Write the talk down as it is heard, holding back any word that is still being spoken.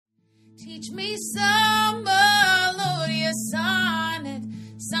Teach me some melodious sonnet,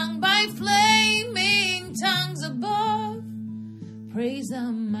 sung by flaming tongues above. Praise the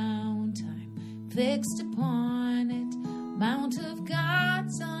mount I'm fixed upon it, mount of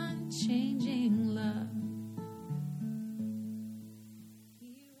God's unchanging love.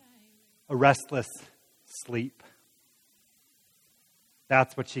 A restless sleep.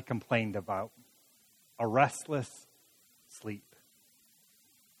 That's what she complained about. A restless sleep.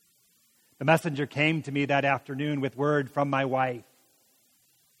 The messenger came to me that afternoon with word from my wife.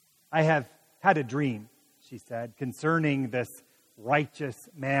 I have had a dream, she said, concerning this righteous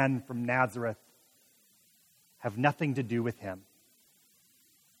man from Nazareth. Have nothing to do with him.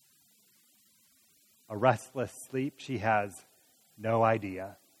 A restless sleep, she has no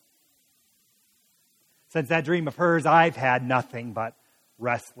idea. Since that dream of hers, I've had nothing but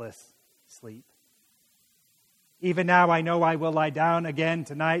restless sleep. Even now I know I will lie down again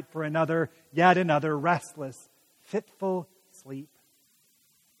tonight for yet another restless, fitful sleep.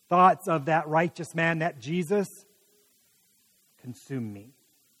 Thoughts of that righteous man, that Jesus, consume me.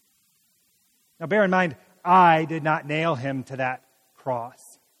 Now bear in mind, I did not nail him to that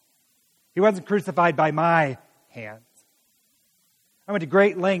cross. He wasn't crucified by my hands. I went to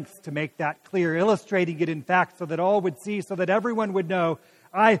great lengths to make that clear, illustrating it in fact so that all would see, so that everyone would know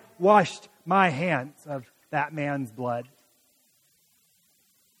I washed my hands of that man's blood.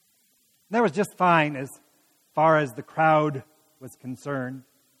 And that was just fine as far as the crowd was concerned.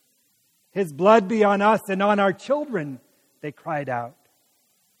 His blood be on us and on our children, they cried out.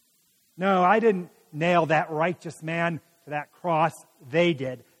 No, I didn't nail that righteous man to that cross. They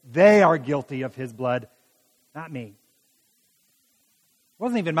did. They are guilty of his blood, not me. It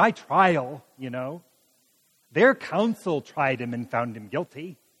wasn't even my trial, you know. Their counsel tried him and found him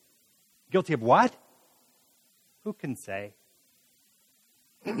guilty. Guilty of what? Who can say?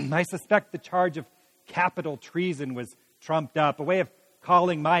 I suspect the charge of capital treason was trumped up, a way of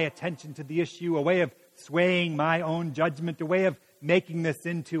calling my attention to the issue, a way of swaying my own judgment, a way of making this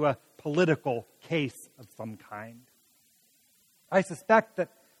into a political case of some kind. I suspect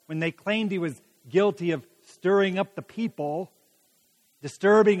that when they claimed he was guilty of stirring up the people,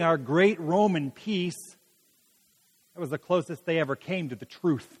 disturbing our great Roman peace, that was the closest they ever came to the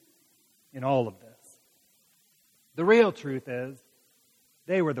truth in all of this. The real truth is,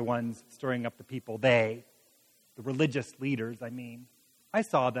 they were the ones stirring up the people. They, the religious leaders, I mean. I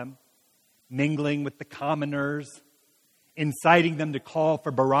saw them mingling with the commoners, inciting them to call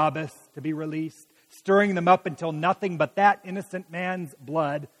for Barabbas to be released, stirring them up until nothing but that innocent man's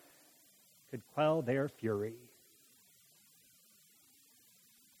blood could quell their fury.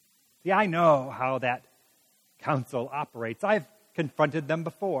 See, I know how that council operates. I've confronted them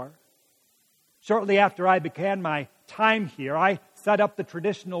before. Shortly after I began my time here, I set up the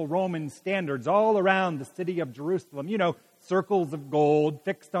traditional Roman standards all around the city of Jerusalem. You know, circles of gold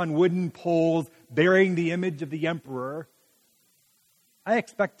fixed on wooden poles bearing the image of the emperor. I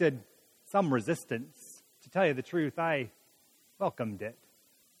expected some resistance. To tell you the truth, I welcomed it.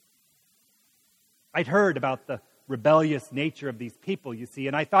 I'd heard about the rebellious nature of these people, you see,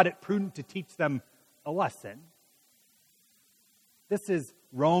 and I thought it prudent to teach them a lesson. This is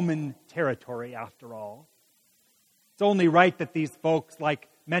Roman territory, after all. It's only right that these folks, like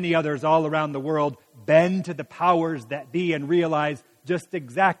many others all around the world, bend to the powers that be and realize just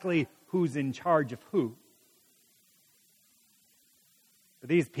exactly who's in charge of who. But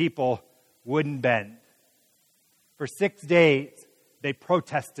these people wouldn't bend. For 6 days, they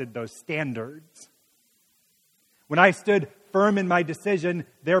protested those standards. When I stood firm in my decision,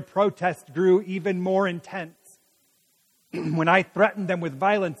 their protest grew even more intense. When I threatened them with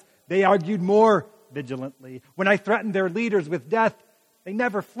violence, they argued more vigilantly. When I threatened their leaders with death, they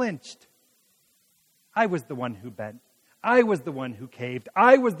never flinched. I was the one who bent. I was the one who caved.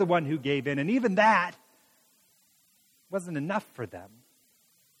 I was the one who gave in. And even that wasn't enough for them.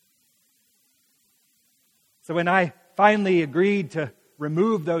 So when I finally agreed to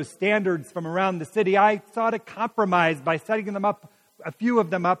remove those standards from around the city, I sought a compromise by setting them up, a few of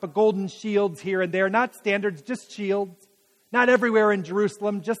them up, golden shields here and there. Not standards, just shields. Not everywhere in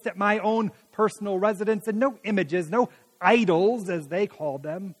Jerusalem, just at my own personal residence, and no images, no idols, as they called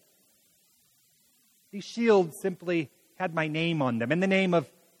them. These shields simply had my name on them, and the name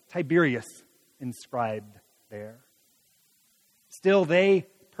of Tiberius inscribed there. Still, they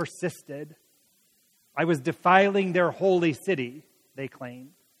persisted. I was defiling their holy city, they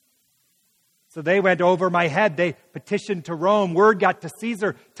claimed. So they went over my head. They petitioned to Rome. Word got to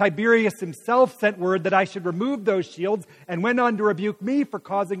Caesar. Tiberius himself sent word that I should remove those shields and went on to rebuke me for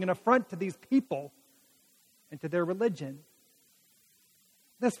causing an affront to these people and to their religion.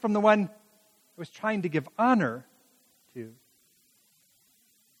 This from the one I was trying to give honor to.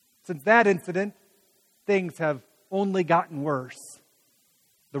 Since that incident, things have only gotten worse.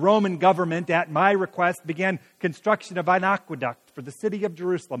 The Roman government, at my request, began construction of an aqueduct for the city of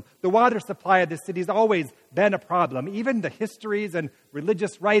Jerusalem. The water supply of the city has always been a problem. Even the histories and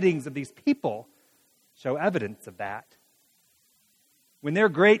religious writings of these people show evidence of that. When their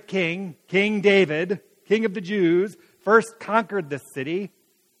great king, King David, king of the Jews, first conquered this city,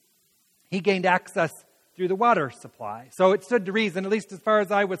 he gained access through the water supply. So it stood to reason, at least as far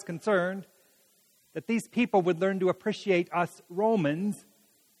as I was concerned, that these people would learn to appreciate us Romans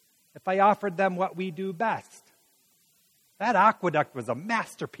if I offered them what we do best. That aqueduct was a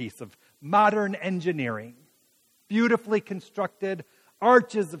masterpiece of modern engineering. Beautifully constructed,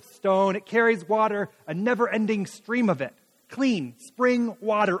 arches of stone. It carries water, a never-ending stream of it. Clean, spring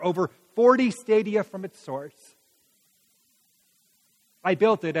water over 40 stadia from its source. I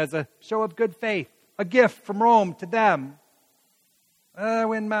built it as a show of good faith, a gift from Rome to them.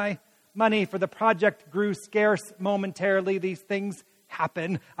 When my money for the project grew scarce momentarily, these things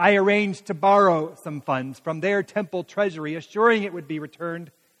happen. I arranged to borrow some funds from their temple treasury, assuring it would be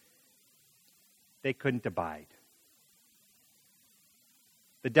returned. They couldn't abide.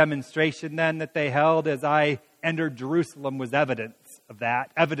 The demonstration then that they held as I entered Jerusalem was evidence of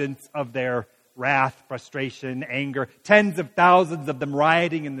that, evidence of their wrath, frustration, anger, tens of thousands of them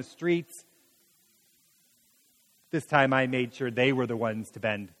rioting in the streets. This time I made sure they were the ones to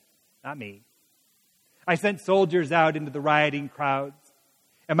bend, not me. I sent soldiers out into the rioting crowds.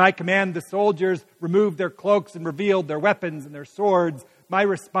 At my command, the soldiers removed their cloaks and revealed their weapons and their swords. My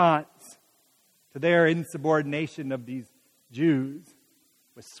response to their insubordination of these Jews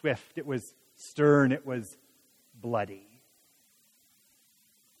was swift. It was stern. It was bloody.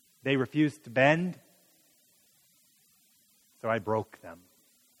 They refused to bend, so I broke them.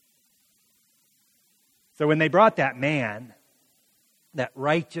 So when they brought that man, that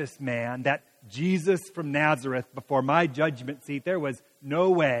righteous man, that Jesus from Nazareth before my judgment seat, there was no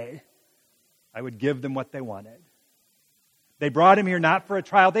way I would give them what they wanted. They brought him here not for a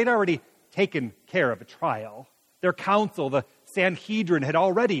trial. They'd already taken care of a trial. Their council, the Sanhedrin, had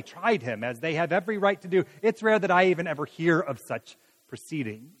already tried him, as they have every right to do. It's rare that I even ever hear of such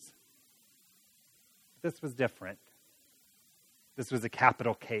proceedings. This was different. This was a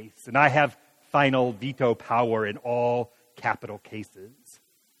capital case, and I have final veto power in all capital cases.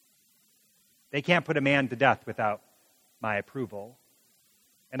 They can't put a man to death without my approval.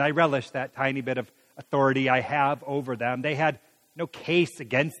 And I relish that tiny bit of authority I have over them. They had no case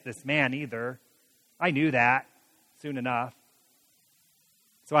against this man either. I knew that soon enough.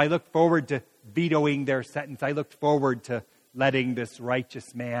 So I looked forward to vetoing their sentence. I looked forward to letting this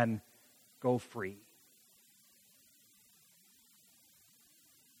righteous man go free.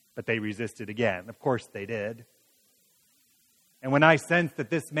 But they resisted again. Of course they did. And when I sensed that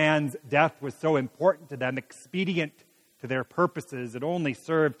this man's death was so important to them, expedient to their purposes, it only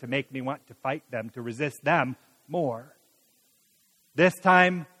served to make me want to fight them, to resist them more. This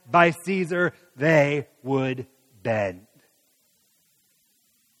time, by Caesar, they would bend.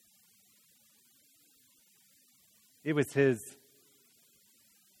 It was his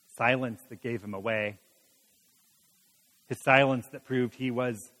silence that gave him away. His silence that proved he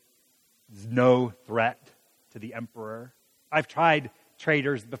was no threat to the emperor. I've tried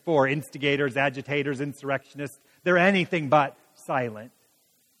traitors before, instigators, agitators, insurrectionists. They're anything but silent.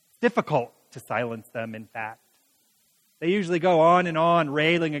 It's difficult to silence them, in fact. They usually go on and on,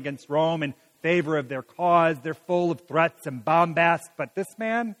 railing against Rome in favor of their cause. They're full of threats and bombast. But this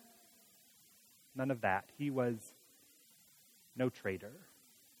man, none of that. He was no traitor.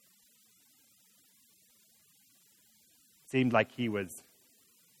 Seemed like he was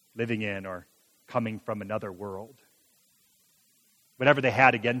living in or coming from another world. Whatever they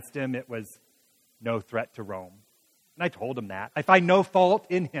had against him, it was no threat to Rome. And I told him that. I find no fault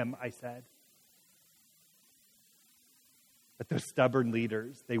in him, I said. But those stubborn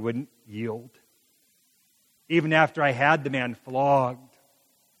leaders, they wouldn't yield. Even after I had the man flogged,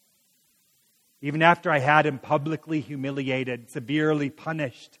 even after I had him publicly humiliated, severely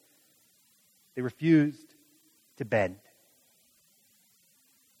punished, they refused to bend.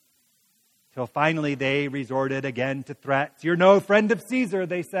 Till finally they resorted again to threats. You're no friend of Caesar,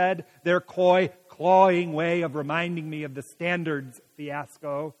 they said. Their coy, clawing way of reminding me of the standards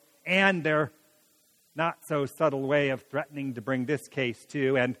fiasco, and their not so subtle way of threatening to bring this case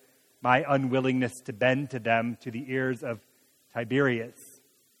to, and my unwillingness to bend to them, to the ears of Tiberius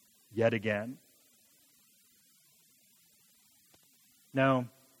yet again. No,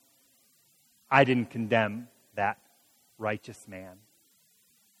 I didn't condemn that righteous man.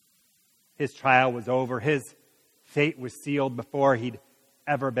 his trial was over. His fate was sealed before he'd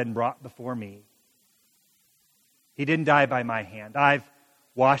ever been brought before me. He didn't die by my hand. I've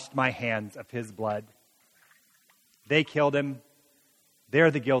washed my hands of his blood. They killed him.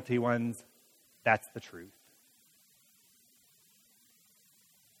 They're the guilty ones. That's the truth.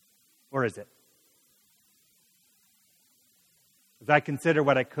 Or is it? As I consider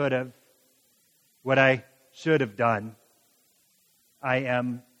what I could have, what I should have done, I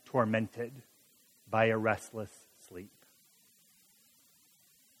am tormented by a restless sleep.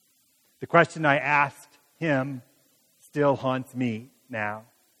 The question I asked him still haunts me now.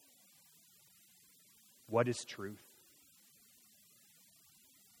 What is truth?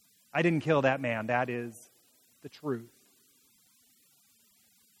 I didn't kill that man. That is the truth.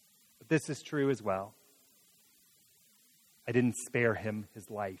 But this is true as well. I didn't spare him his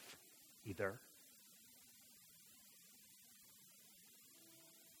life either.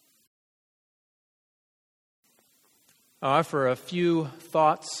 I offer a few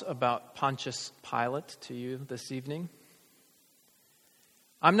thoughts about Pontius Pilate to you this evening.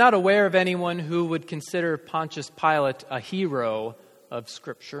 I'm not aware of anyone who would consider Pontius Pilate a hero of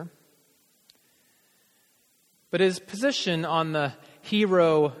Scripture. But his position on the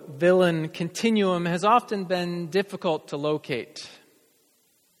hero-villain continuum has often been difficult to locate.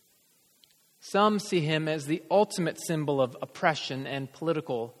 Some see him as the ultimate symbol of oppression and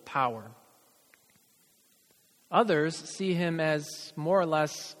political power. Others see him as more or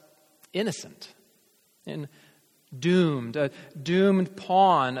less innocent and doomed, a doomed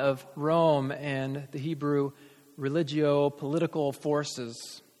pawn of Rome and the Hebrew religio-political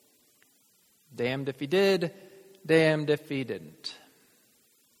forces. Damned if he did, damned if he didn't.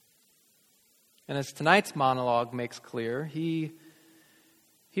 And as tonight's monologue makes clear, he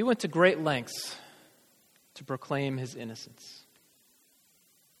went to great lengths to proclaim his innocence,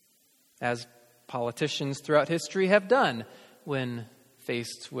 as politicians throughout history have done when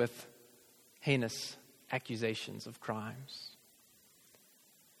faced with heinous accusations of crimes.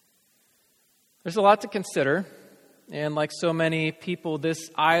 There's a lot to consider, and like so many people, this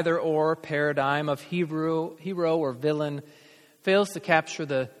either-or paradigm of hero or villain fails to capture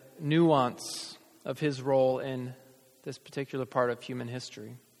the nuance of his role in this particular part of human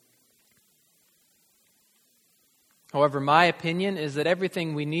history. However, my opinion is that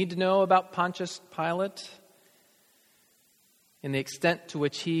everything we need to know about Pontius Pilate, in the extent to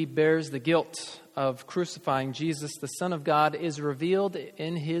which he bears the guilt of crucifying Jesus, the Son of God, is revealed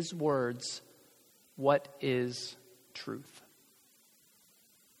in his words, "What is truth?"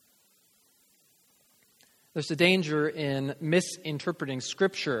 There's a danger in misinterpreting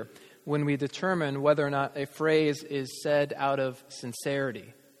Scripture when we determine whether or not a phrase is said out of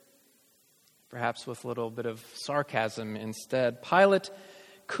sincerity, perhaps with a little bit of sarcasm instead. Pilate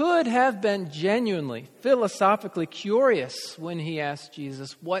could have been genuinely, philosophically curious when he asked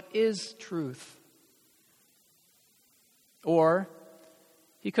Jesus, "What is truth?" Or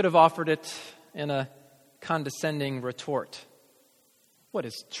he could have offered it in a condescending retort. "What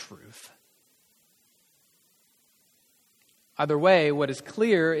is truth?" Either way, what is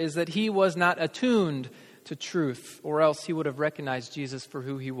clear is that he was not attuned to truth, or else he would have recognized Jesus for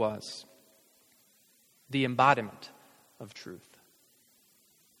who he was, the embodiment of truth.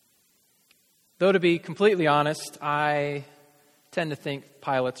 Though to be completely honest, I tend to think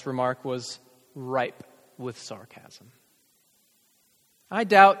Pilate's remark was ripe with sarcasm. I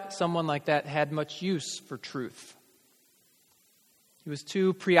doubt someone like that had much use for truth. He was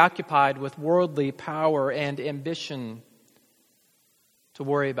too preoccupied with worldly power and ambition to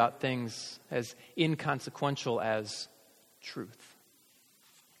worry about things as inconsequential as truth.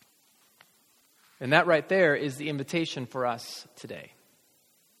 And that right there is the invitation for us today.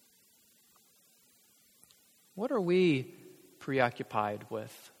 What are we preoccupied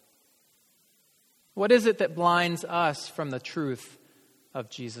with? What is it that blinds us from the truth of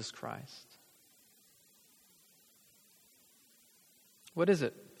Jesus Christ? What is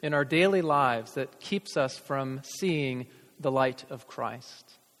it in our daily lives that keeps us from seeing the light of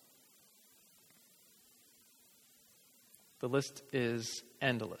Christ? The list is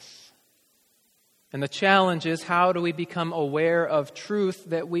endless. And the challenge is, how do we become aware of truth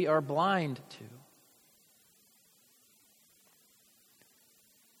that we are blind to?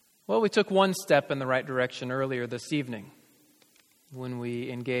 Well, we took one step in the right direction earlier this evening when we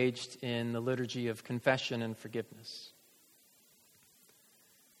engaged in the liturgy of confession and forgiveness.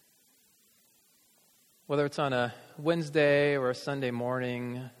 Whether it's on a Wednesday or a Sunday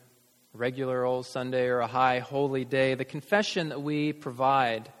morning, a regular old Sunday or a high holy day, the confession that we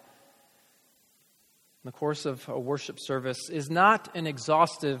provide in the course of a worship service is not an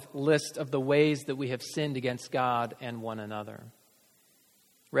exhaustive list of the ways that we have sinned against God and one another.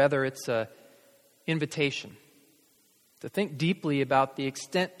 Rather, it's an invitation to think deeply about the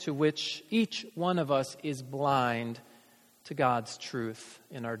extent to which each one of us is blind to God's truth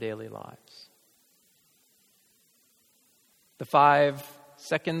in our daily lives. The 5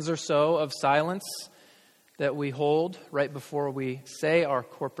 seconds or so of silence that we hold right before we say our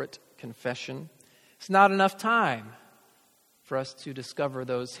corporate confession, it's not enough time for us to discover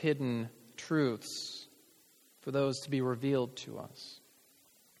those hidden truths, for those to be revealed to us.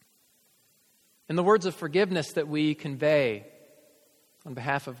 In the words of forgiveness that we convey on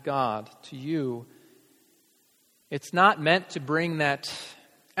behalf of God to you, it's not meant to bring that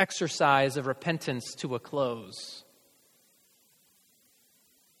exercise of repentance to a close.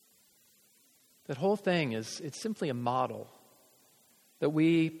 That whole thing it's simply a model that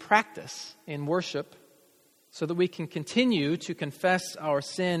we practice in worship so that we can continue to confess our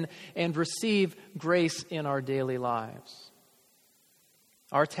sin and receive grace in our daily lives.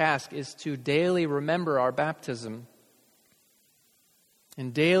 Our task is to daily remember our baptism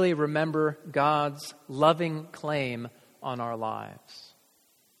and daily remember God's loving claim on our lives.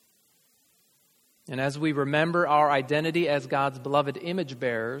 And as we remember our identity as God's beloved image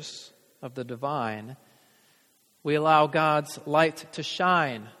bearers of the divine, we allow God's light to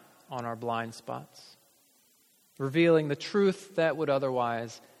shine on our blind spots, revealing the truth that would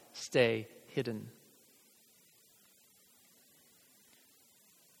otherwise stay hidden.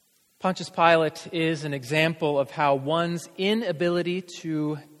 Pontius Pilate is an example of how one's inability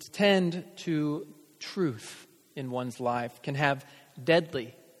to tend to truth in one's life can have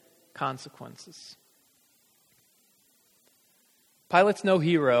deadly consequences. Pilate's no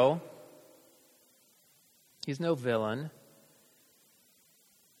hero. He's no villain.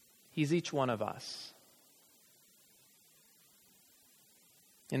 He's each one of us.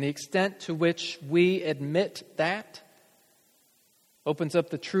 And the extent to which we admit that opens up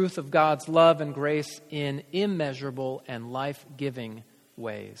the truth of God's love and grace in immeasurable and life-giving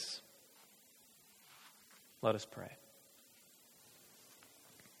ways. Let us pray.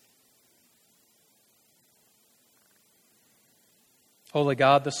 Holy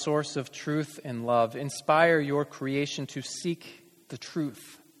God, the source of truth and love, inspire your creation to seek the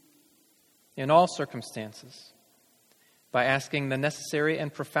truth in all circumstances by asking the necessary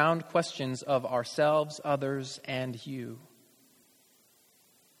and profound questions of ourselves, others, and you.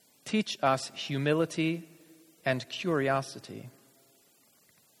 Teach us humility and curiosity.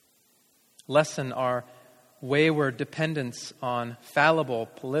 Lessen our wayward dependence on fallible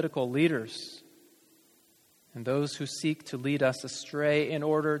political leaders and those who seek to lead us astray in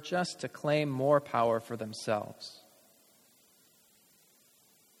order just to claim more power for themselves.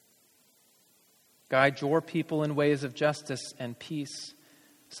 Guide your people in ways of justice and peace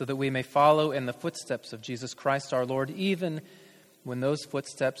so that we may follow in the footsteps of Jesus Christ our Lord, even when those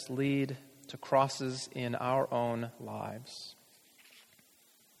footsteps lead to crosses in our own lives.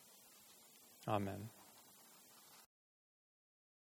 Amen.